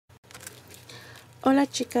Hola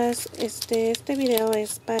chicas, este video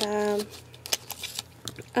es para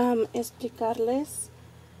explicarles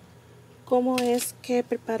cómo es que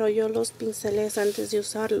preparo yo los pinceles antes de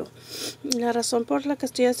usarlo. La razón por la que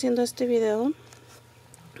estoy haciendo este video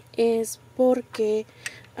es porque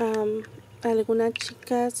algunas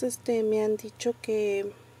chicas me han dicho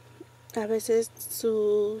que a veces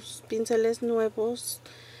sus pinceles nuevos,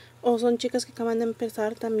 o son chicas que acaban de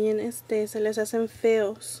empezar, también se les hacen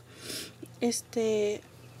feos.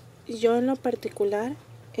 Yo en lo particular,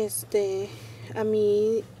 a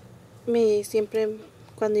mí siempre,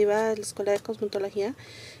 cuando iba a la escuela de cosmetología,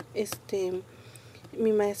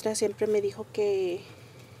 mi maestra siempre me dijo que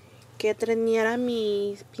treñara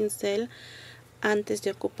mi pincel antes de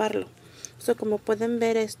ocuparlo. Como pueden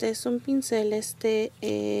ver, este es un pincel,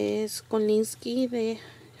 es Kolinsky de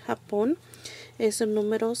Japón, es el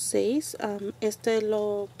número 6. Este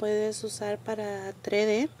lo puedes usar para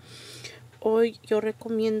 3D. Hoy yo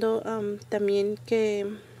recomiendo también que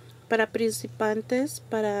para principiantes,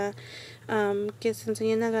 para que se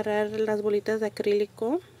enseñen a agarrar las bolitas de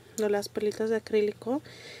acrílico o las palitas de acrílico,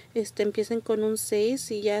 empiecen con un 6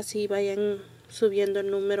 y ya así vayan subiendo el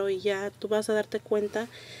número, y ya tú vas a darte cuenta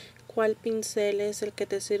cuál pincel es el que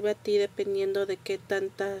te sirve a ti dependiendo de qué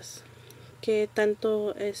tanto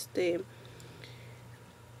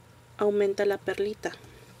aumenta la perlita.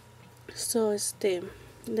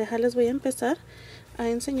 Les voy a empezar a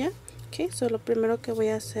enseñar. Lo primero que voy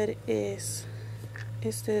a hacer es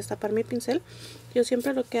destapar mi pincel. Yo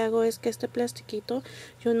siempre lo que hago es que este plastiquito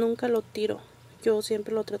yo nunca lo tiro, yo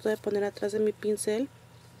siempre lo trato de poner atrás de mi pincel,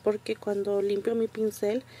 porque cuando limpio mi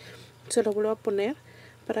pincel se lo vuelvo a poner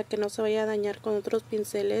para que no se vaya a dañar con otros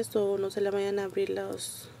pinceles o no se le vayan a abrir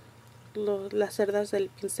las cerdas del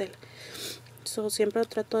pincel. Siempre lo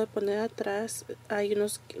trato de poner atrás. Hay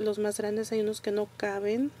unos, los más grandes, hay unos que no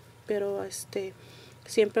caben, pero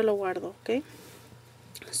siempre lo guardo, ¿ok?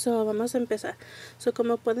 Vamos a empezar.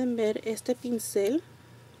 Como pueden ver, este pincel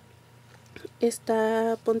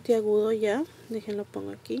está puntiagudo ya. Déjenlo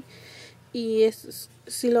pongo aquí. Y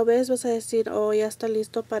si lo ves vas a decir, oh, ya está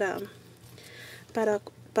listo para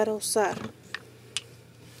usar.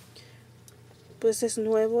 Pues es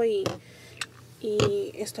nuevo y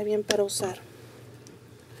está bien para usar,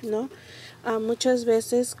 ¿no? Muchas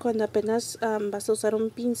veces cuando apenas vas a usar un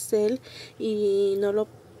pincel y no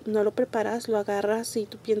lo preparas, lo agarras y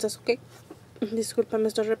tú piensas, ok, disculpa, me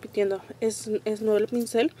estoy repitiendo, es nuevo el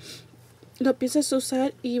pincel, lo empiezas a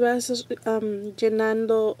usar y vas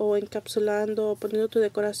llenando o encapsulando o poniendo tu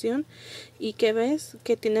decoración, y que ves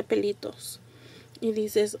que tiene pelitos y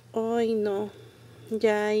dices, ay no,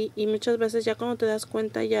 ya, y muchas veces ya cuando te das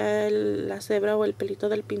cuenta ya la cebra o el pelito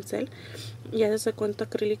del pincel ya se cuenta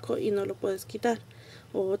acrílico y no lo puedes quitar,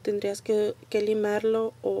 o tendrías que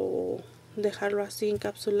limarlo o dejarlo así,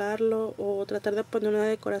 encapsularlo, o tratar de poner una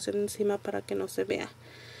decoración encima para que no se vea.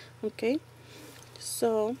 Ok,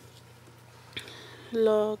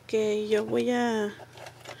 lo que yo voy a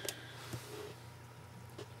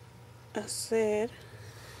hacer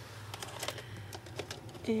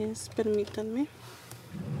es, permítanme.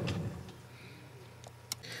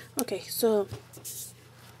 Ok,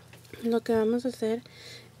 lo que vamos a hacer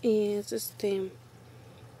es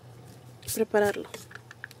prepararlo.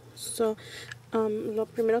 Lo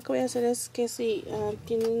primero que voy a hacer es que si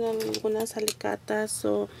tienen algunas alicatas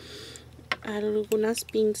o algunas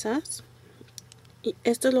pinzas, y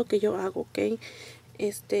esto es lo que yo hago, ok,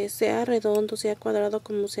 sea redondo, sea cuadrado,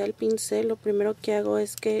 como sea el pincel, lo primero que hago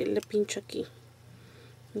es que le pincho aquí,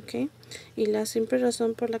 ok, y la simple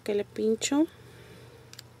razón por la que le pincho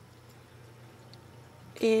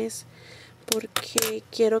es porque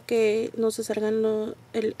quiero que no se salgan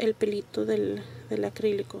el pelito del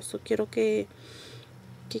acrílico. Quiero que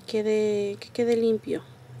quede limpio,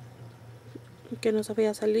 que no se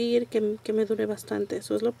vaya a salir, que me dure bastante.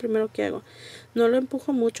 Eso es lo primero que hago. No lo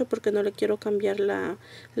empujo mucho porque no le quiero cambiar la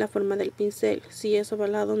forma del pincel. Si es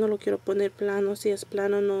ovalado no lo quiero poner plano, si es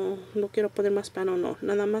plano no lo quiero poner más plano, no.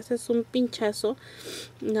 Nada más es un pinchazo,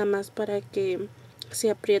 nada más para que se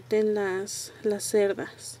aprieten las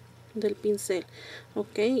cerdas del pincel,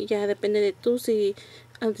 ok. Ya depende de tú si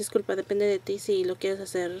depende de ti si lo quieres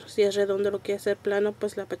hacer, si es redondo, lo quieres hacer plano,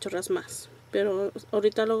 pues la apachurras más, pero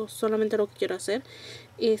ahorita solamente lo que quiero hacer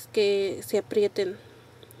es que se aprieten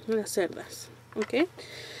las cerdas, ok.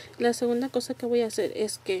 La segunda cosa que voy a hacer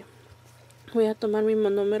es que voy a tomar mi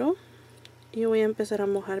monómero y voy a empezar a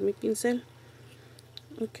mojar mi pincel,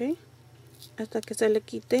 ok, hasta que se le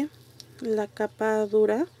quite la capa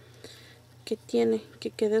dura que tiene,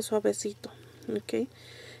 que quede suavecito, ok.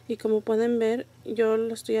 Y como pueden ver, yo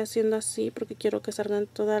lo estoy haciendo así porque quiero que salgan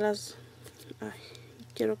todas Ay,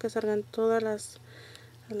 quiero que salgan todas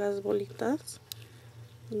las bolitas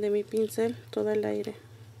de mi pincel, todo el aire.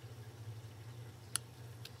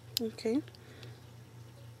 Ok.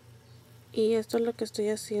 Y esto es lo que estoy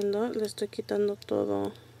haciendo, le estoy quitando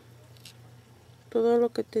todo lo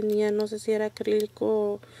que tenía, no sé si era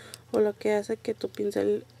acrílico o lo que hace que tu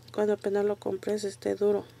pincel cuando apenas lo compres esté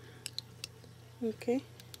duro. Ok.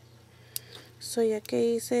 So ya que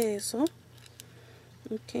hice eso,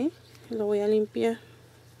 ok, lo voy a limpiar.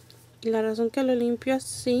 Y la razón que lo limpio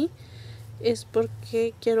así es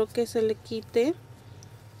porque quiero que se le quite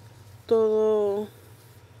todo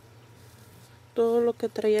lo que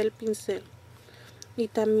traía el pincel. Y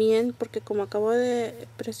también porque como acabo de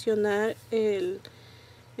presionar el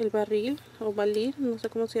barril o balir, no sé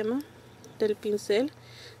cómo se llama, del pincel,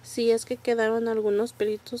 si es que quedaron algunos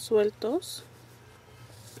pelitos sueltos,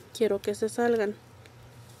 quiero que se salgan.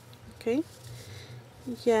 Ok,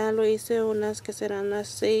 ya lo hice unas que serán unas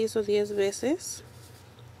 6 o 10 veces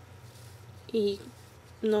y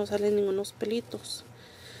no salen ningunos pelitos.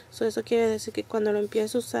 Eso quiere decir que cuando lo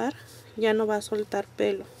empieces a usar ya no va a soltar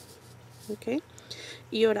pelo. Ok,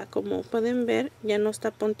 y ahora como pueden ver ya no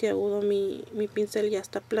está puntiagudo mi pincel, ya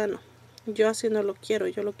está plano. Yo así no lo quiero,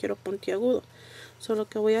 yo lo quiero puntiagudo. Lo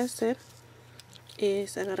que voy a hacer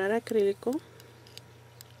es agarrar acrílico.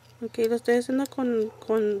 Ok, lo estoy haciendo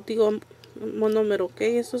con digo, monómero. Ok,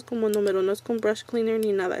 eso es con monómero, no es con brush cleaner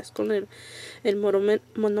ni nada, es con el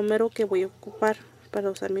monómero que voy a ocupar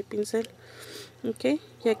para usar mi pincel. Ok,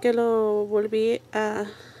 ya que lo volví a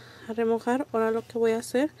remojar, ahora lo que voy a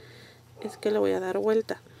hacer es que le voy a dar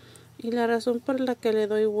vuelta. Y la razón por la que le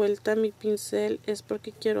doy vuelta a mi pincel es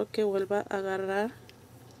porque quiero que vuelva a agarrar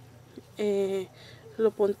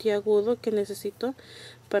lo puntiagudo que necesito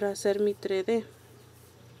para hacer mi 3D.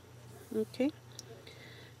 Ok,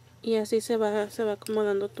 y así se va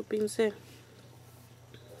acomodando tu pincel.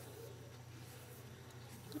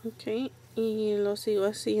 Ok, y lo sigo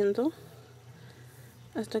haciendo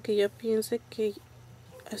hasta que yo piense que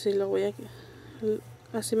así lo voy a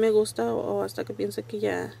así me gusta, o hasta que piense que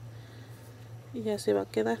ya se va a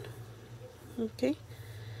quedar. Ok,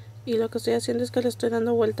 y lo que estoy haciendo es que le estoy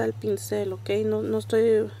dando vuelta al pincel. Ok, no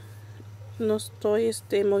estoy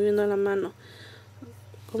moviendo la mano.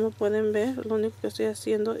 Como pueden ver, lo único que estoy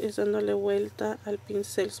haciendo es dándole vuelta al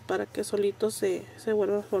pincel para que solito se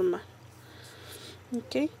vuelva a formar.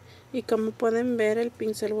 Ok, y como pueden ver, el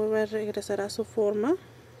pincel vuelve a regresar a su forma.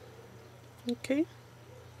 Ok,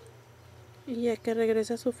 y ya que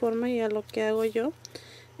regresa a su forma, ya lo que hago yo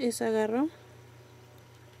es agarro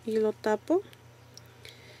y lo tapo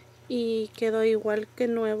y quedó igual que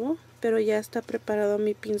nuevo, pero ya está preparado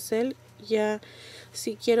mi pincel. Ya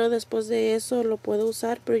si quiero después de eso lo puedo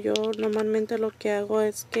usar, pero yo normalmente lo que hago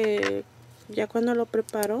es que ya cuando lo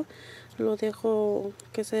preparo lo dejo,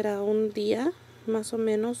 que será un día más o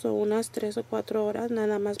menos, o unas 3 o 4 horas,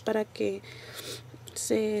 nada más para que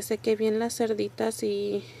se seque bien las cerditas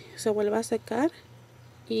y se vuelva a secar,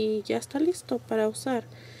 y ya está listo para usar.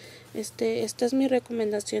 Esta es mi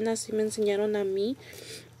recomendación, así me enseñaron a mí,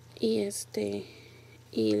 y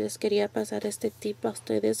y les quería pasar este tip a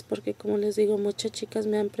ustedes porque, como les digo, muchas chicas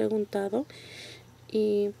me han preguntado,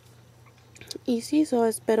 y sí,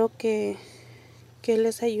 espero que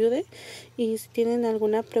les ayude. Y si tienen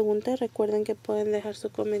alguna pregunta, recuerden que pueden dejar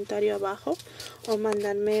su comentario abajo o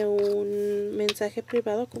mandarme un mensaje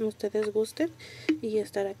privado, como ustedes gusten, y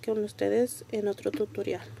estaré con ustedes en otro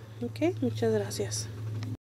tutorial. Ok, muchas gracias.